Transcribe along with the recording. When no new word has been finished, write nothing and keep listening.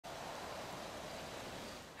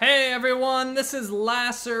Hey everyone, this is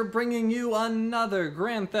Lasser bringing you another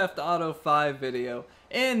Grand Theft Auto 5 video.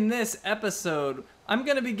 In this episode, I'm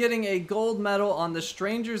going to be getting a gold medal on the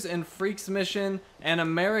Strangers and Freaks mission and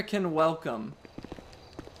American Welcome.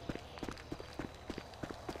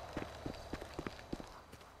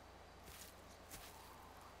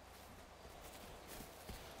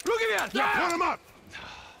 Look at that! Yeah, put him up!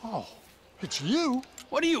 Oh, it's you?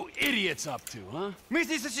 What are you idiots up to, huh? Мы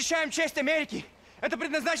здесь защищаем честь Америки. Это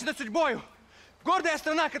предназначено судьбою. Гордая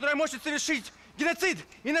страна, которая может совершить геноцид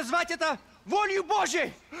и назвать это волею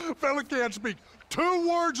Божьей. Fella can't speak 2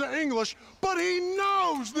 words of English, but he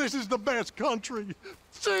knows this is the best country.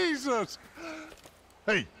 Jesus!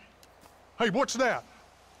 Hey, what's that?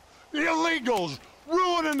 The illegals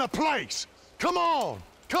ruining the place. Come on,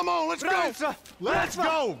 let's go. Let's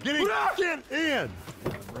go. Get in.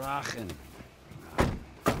 Brachen.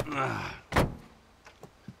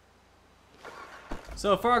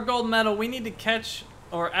 So for our gold medal, we need to catch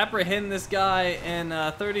or apprehend this guy in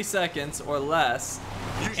 30 seconds or less.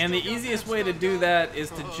 And the easiest way to do that is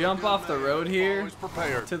to jump off the road here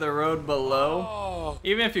to the road below.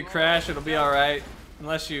 Even if you crash, it'll be alright.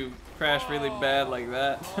 Unless you crash really bad like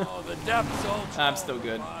that. Oh, the depths all I'm still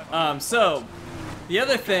good. So, the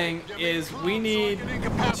other thing is we need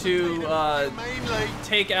to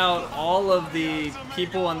take out all of the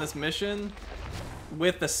people on this mission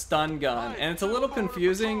with the stun gun, and it's a little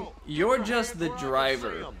confusing. You're just the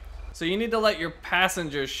driver, so you need to let your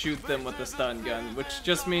passengers shoot them with the stun gun, which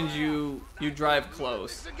just means you drive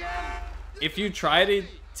close. If you try to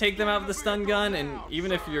take them out with the stun gun, and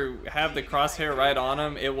even if you have the crosshair right on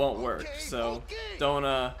them, it won't work. So don't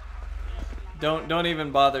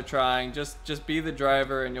even bother trying. Just be the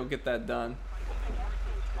driver and you'll get that done.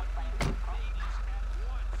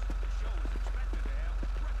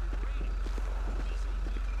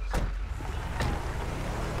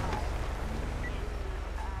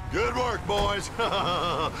 Good work, boys.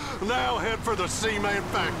 Now head for the cement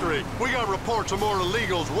factory. We got reports of more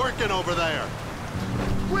illegals working over there.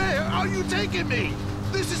 Where are you taking me?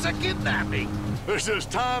 This is a kidnapping. This is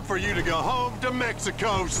time for you to go home to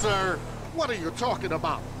Mexico, sir. What are you talking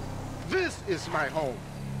about? This is my home.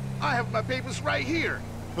 I have my papers right here.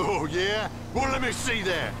 Oh, yeah? Well, let me see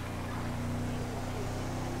that.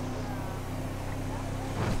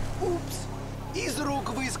 Упс, из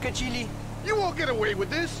рук выскочили. You won't get away with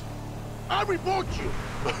this. I'll report you.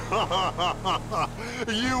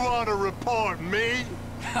 You want to report me?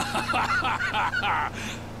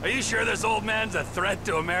 Are you sure this old man's a threat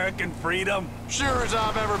to American freedom? Sure as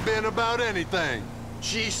I've ever been about anything.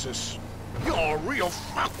 Jesus, you're a real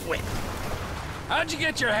fuckwit. How'd you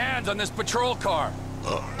get your hands on this patrol car?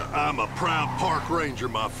 I'm a proud park ranger,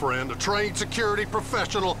 my friend, a trained security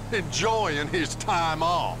professional enjoying his time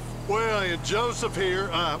off. Well, and Joseph here,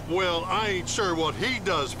 well, I ain't sure what he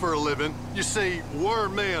does for a living. You see, we're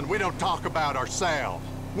men, we don't talk about ourselves.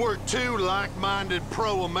 We're 2 like-minded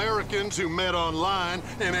pro-Americans who met online,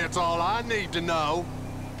 and that's all I need to know.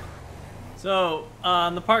 So,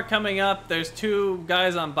 on the part coming up, there's 2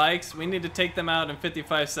 guys on bikes. We need to take them out in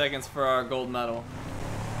 55 seconds for our gold medal.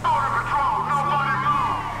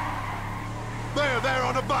 There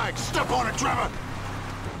on the bike. Step on it, Trevor.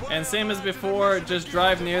 And same as before, just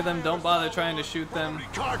drive near them. Don't bother trying to shoot them.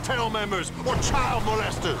 Cartel members or child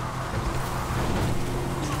molesters.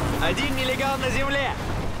 Один нелегал на земле.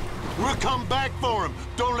 We'll come back for him.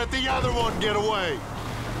 Don't let the other one get away.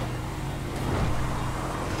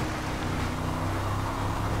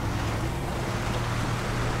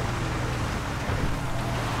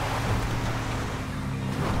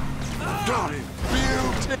 Got him,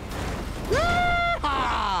 beauty.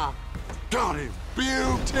 Yeehaw! Got him,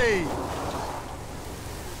 beauty.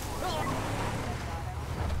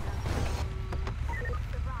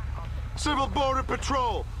 Civil Border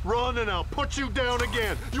Patrol, run and I'll put you down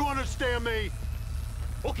again. You understand me?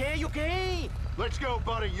 Okay. Let's go,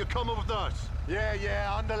 buddy. You're coming with us.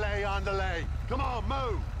 Yeah, underlay. Come on,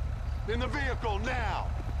 move. In the vehicle now.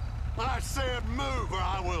 I said move or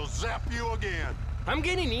I will zap you again. I'm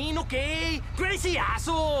getting in, okay? Crazy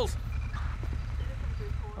assholes.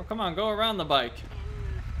 Oh, come on, go around the bike.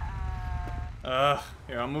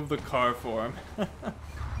 Here, I'll move the car for him.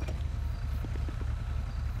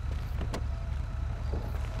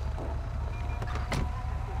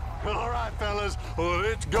 All right, fellas,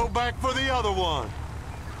 let's go back for the other one.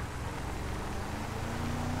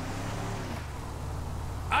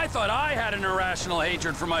 I thought I had an irrational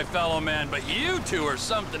hatred for my fellow man, but you 2 are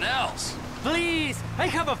something else. Please, I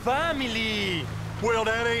have a family. Well,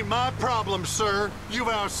 that ain't my problem, sir. You've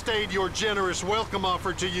outstayed your generous welcome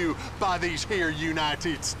offer to you by these here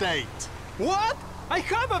United States. What? I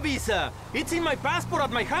have a visa. It's in my passport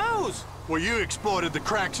at my house. Well, you exploited the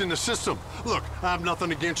cracks in the system. Look, I have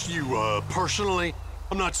nothing against you, personally.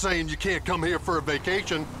 I'm not saying you can't come here for a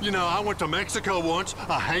vacation. You know, I went to Mexico once.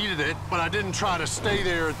 I hated it, but I didn't try to stay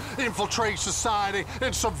there and infiltrate society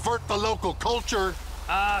and subvert the local culture.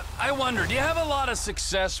 I wonder, do you have a lot of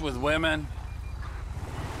success with women?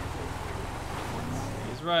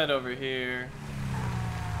 He's right over here.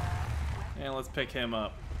 And let's pick him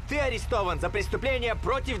up. Ты арестован за преступление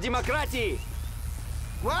против демократии.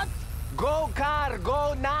 What? Go car,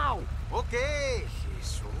 go now. Okay,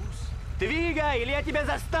 Jesus. Двигай, или я тебя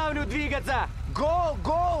заставлю двигаться. Go,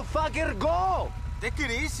 go, fucker, go. Take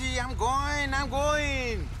it easy. I'm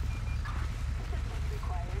going.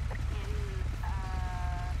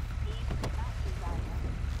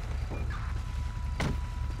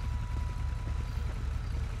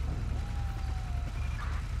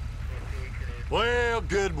 Well,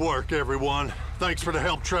 good work, everyone. Thanks for the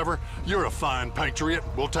help, Trevor. You're a fine patriot.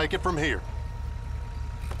 We'll take it from here.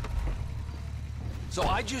 So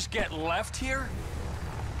I just get left here?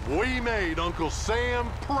 We made Uncle Sam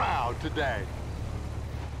proud today.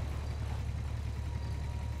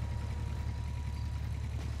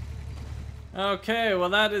 Okay, well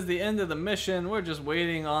that is the end of the mission. We're just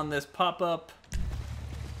waiting on this pop-up.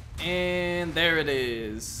 And there it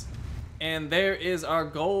is. And there is our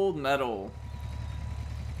gold medal.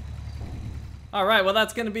 Alright, well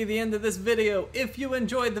that's going to be the end of this video. If you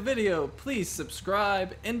enjoyed the video, please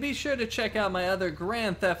subscribe and be sure to check out my other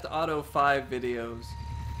Grand Theft Auto 5 videos.